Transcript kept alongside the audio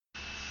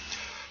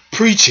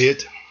preach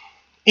it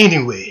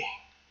anyway.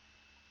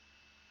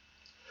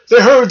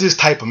 They heard this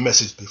type of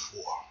message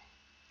before.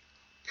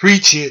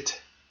 Preach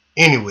it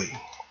anyway.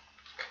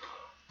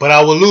 But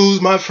I will lose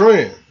my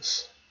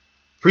friends.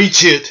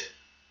 Preach it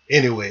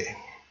anyway.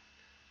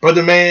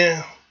 Brother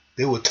man,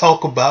 they will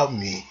talk about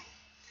me.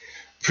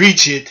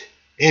 Preach it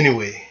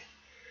anyway.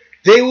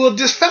 They will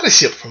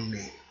disfellowship from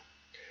me.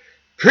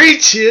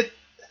 Preach it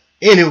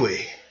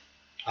anyway.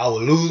 I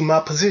will lose my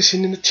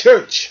position in the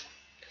church.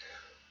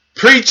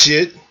 Preach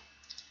it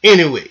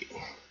anyway.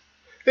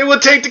 They will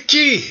take the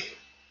key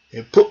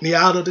and put me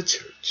out of the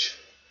church.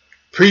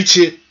 Preach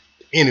it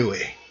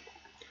anyway.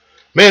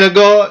 Man of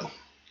God,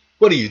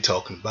 what are you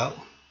talking about?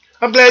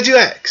 I'm glad you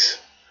asked.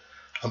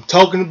 I'm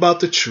talking about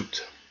the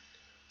truth.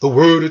 The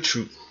word of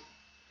truth.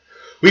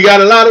 We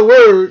got a lot of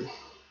word,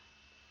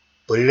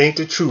 but it ain't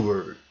the true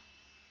word.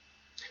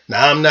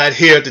 Now, I'm not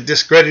here to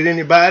discredit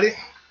anybody,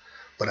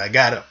 but I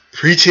gotta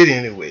preach it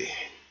anyway.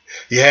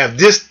 You have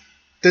this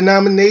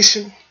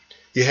denomination,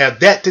 you have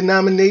that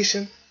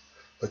denomination,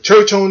 a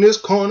church on this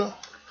corner,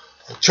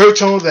 a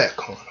church on that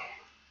corner.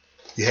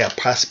 You have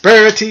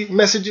prosperity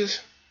messages.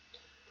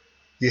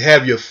 You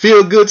have your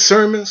feel-good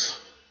sermons,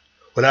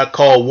 what I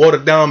call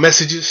watered-down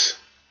messages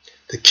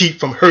to keep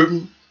from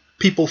hurting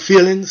people's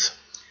feelings.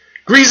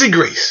 Greasy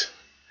grace.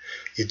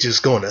 You're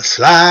just going to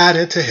slide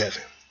into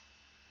heaven.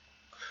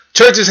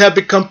 Churches have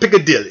become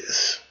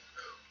Piccadillys,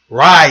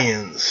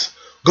 Ryans,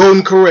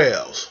 Golden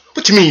Corrals.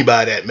 What you mean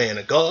by that, man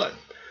of God?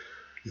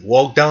 You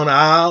walk down the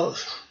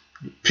aisles,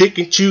 you pick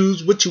and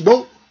choose what you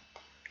want,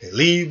 and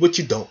leave what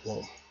you don't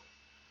want.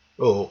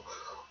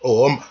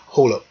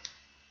 Hold up.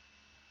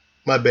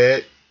 My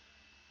bad.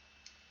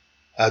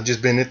 I've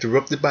just been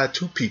interrupted by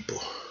two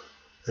people,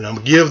 and I'm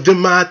going to give them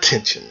my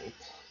attention.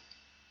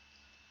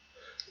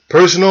 The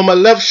person on my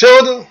left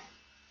shoulder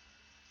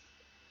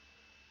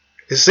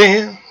is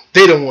saying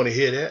they don't want to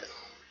hear that.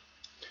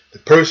 The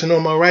person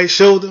on my right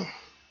shoulder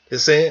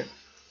is saying,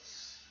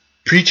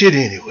 preach it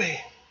anyway.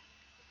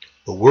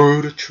 The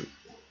word of truth.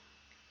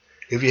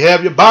 If you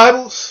have your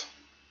Bibles,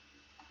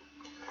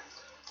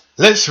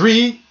 let's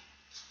read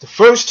the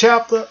first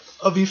chapter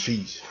of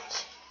Ephesians.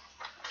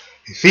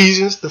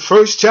 Ephesians, the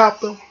first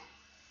chapter,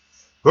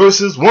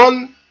 verses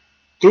 1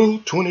 through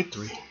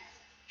 23.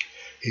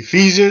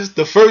 Ephesians,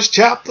 the first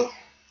chapter,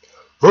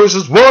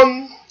 verses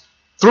 1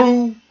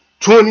 through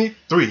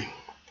 23.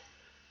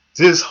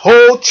 This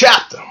whole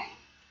chapter,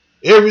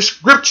 every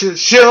scripture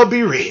shall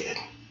be read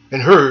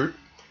and heard,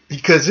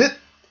 because it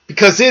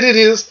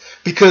is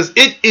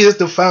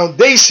the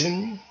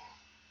foundation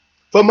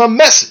for my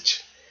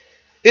message.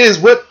 It is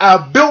what I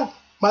built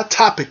my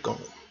topic on.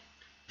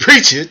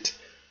 Preach it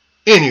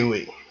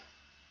anyway.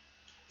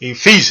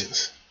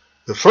 Ephesians,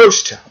 the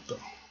first chapter,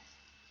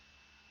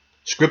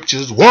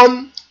 scriptures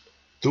 1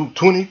 through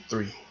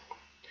 23.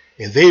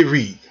 And they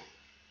read,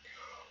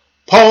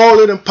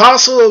 Paul, an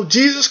apostle of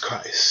Jesus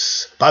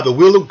Christ, by the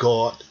will of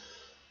God,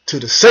 to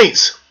the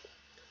saints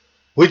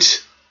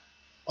which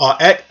are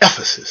at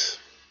Ephesus,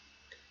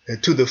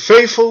 and to the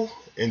faithful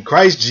in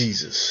Christ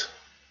Jesus,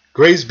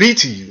 grace be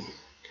to you,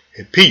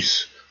 and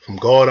peace from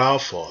God our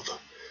Father,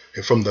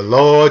 and from the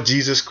Lord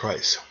Jesus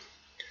Christ.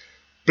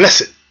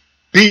 Blessed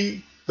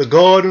be the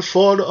God and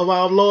Father of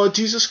our Lord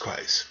Jesus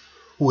Christ,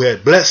 who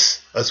had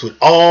blessed us with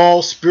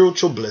all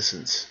spiritual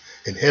blessings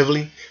in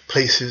heavenly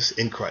places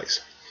in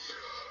Christ,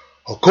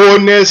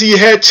 according as he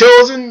had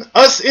chosen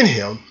us in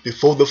him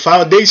before the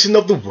foundation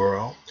of the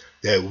world,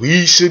 that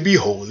we should be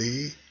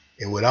holy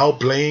and without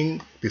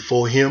blame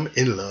before him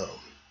in love,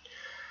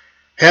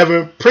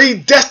 having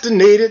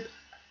predestinated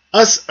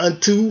us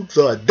unto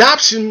the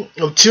adoption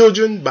of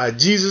children by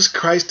Jesus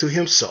Christ to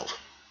himself,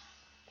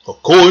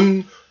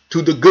 according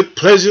to the good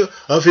pleasure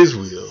of his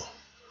will,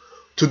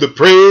 to the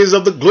praise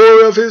of the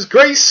glory of his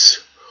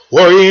grace,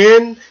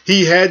 wherein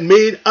he had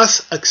made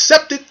us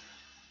accepted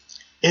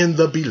in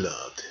the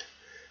beloved,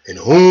 in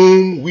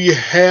whom we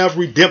have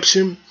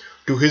redemption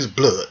through his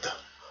blood,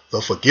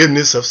 the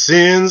forgiveness of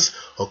sins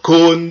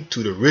according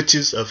to the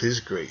riches of his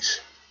grace,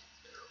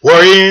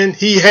 wherein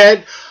he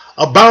had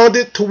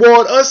abounded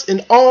toward us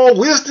in all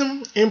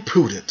wisdom and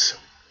prudence,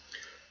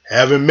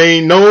 having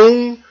made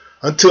known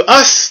unto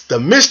us the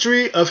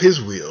mystery of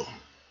his will,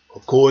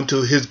 according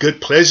to his good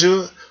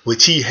pleasure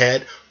which he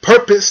had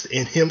purposed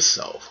in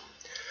himself,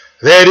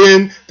 that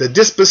in the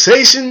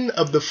dispensation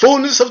of the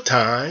fullness of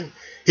time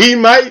he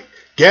might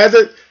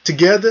gather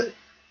together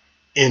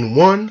in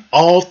one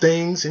all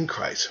things in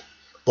Christ,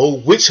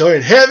 both which are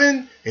in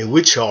heaven and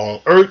which are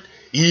on earth,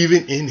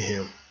 even in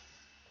him,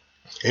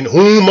 in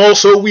whom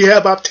also we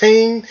have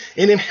obtained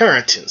an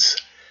inheritance,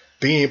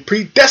 being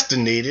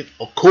predestinated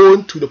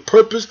according to the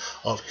purpose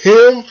of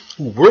him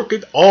who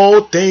worketh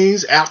all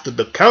things after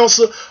the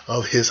counsel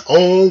of his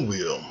own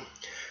will,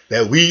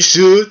 that we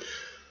should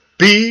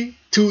be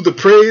to the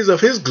praise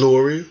of his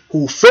glory,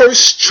 who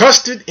first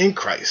trusted in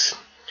Christ,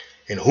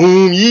 in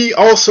whom ye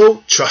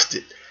also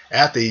trusted,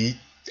 after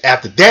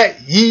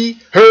that ye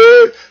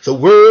heard the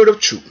word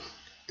of truth,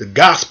 the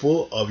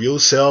gospel of your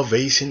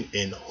salvation,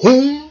 in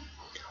whom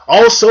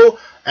also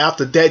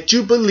after that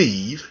you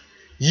believe,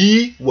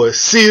 ye were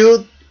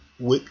sealed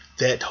with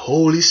that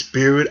Holy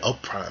Spirit of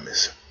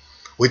promise,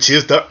 which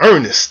is the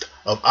earnest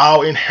of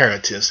our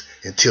inheritance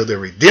until the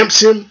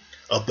redemption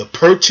of the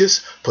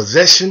purchased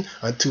possession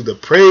unto the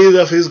praise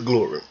of his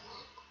glory.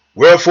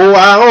 Wherefore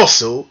I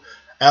also,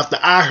 after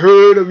I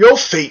heard of your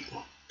faith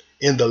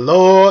in the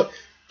Lord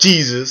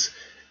Jesus,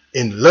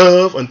 in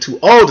love unto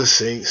all the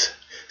saints,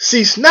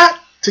 cease not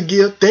to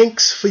give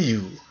thanks for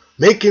you,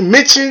 making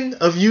mention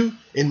of you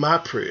in my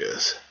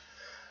prayers,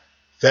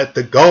 that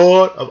the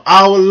God of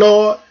our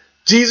Lord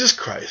Jesus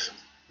Christ,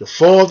 the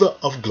Father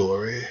of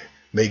glory,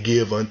 may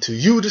give unto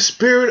you the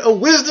spirit of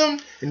wisdom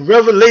and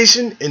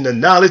revelation in the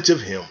knowledge of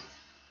him,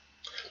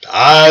 the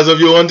eyes of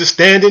your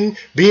understanding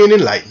being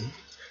enlightened,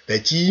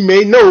 that ye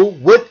may know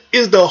what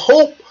is the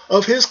hope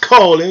of his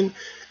calling,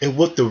 and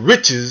what the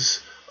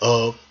riches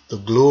of the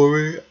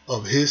glory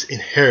of his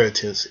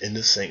inheritance in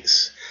the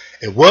saints,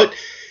 and what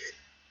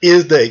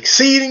is the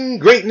exceeding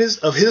greatness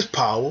of his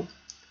power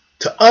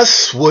to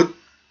us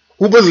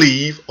who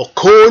believe,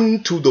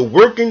 according to the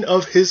working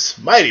of his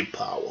mighty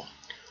power,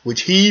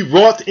 which he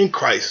wrought in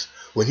Christ,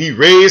 when he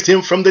raised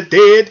him from the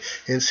dead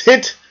and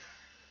set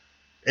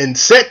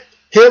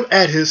him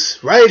at his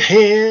right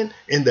hand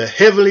in the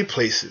heavenly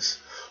places,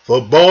 for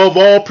above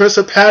all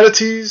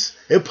principalities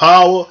and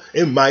power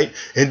and might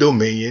and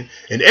dominion,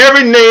 and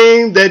every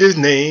name that is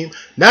named,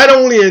 not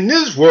only in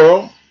this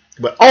world,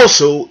 but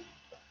also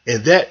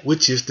in that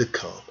which is to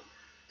come,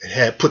 and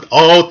had put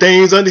all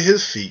things under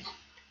his feet,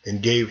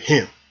 and gave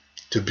him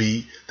to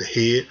be the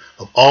head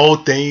of all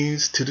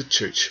things to the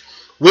church,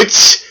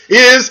 which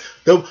is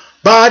the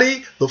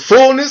body, the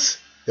fullness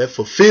that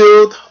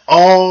fulfilled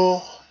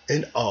all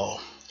in all.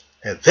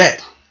 And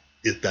that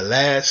is the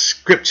last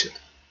scripture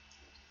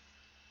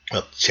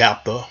of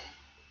chapter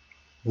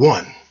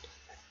 1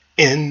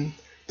 in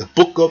the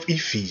book of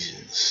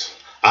Ephesians.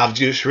 I've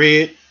just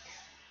read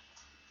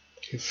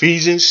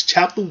Ephesians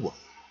chapter 1,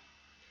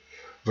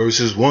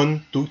 verses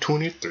 1 through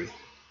 23.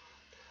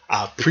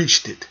 I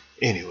preached it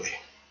anyway.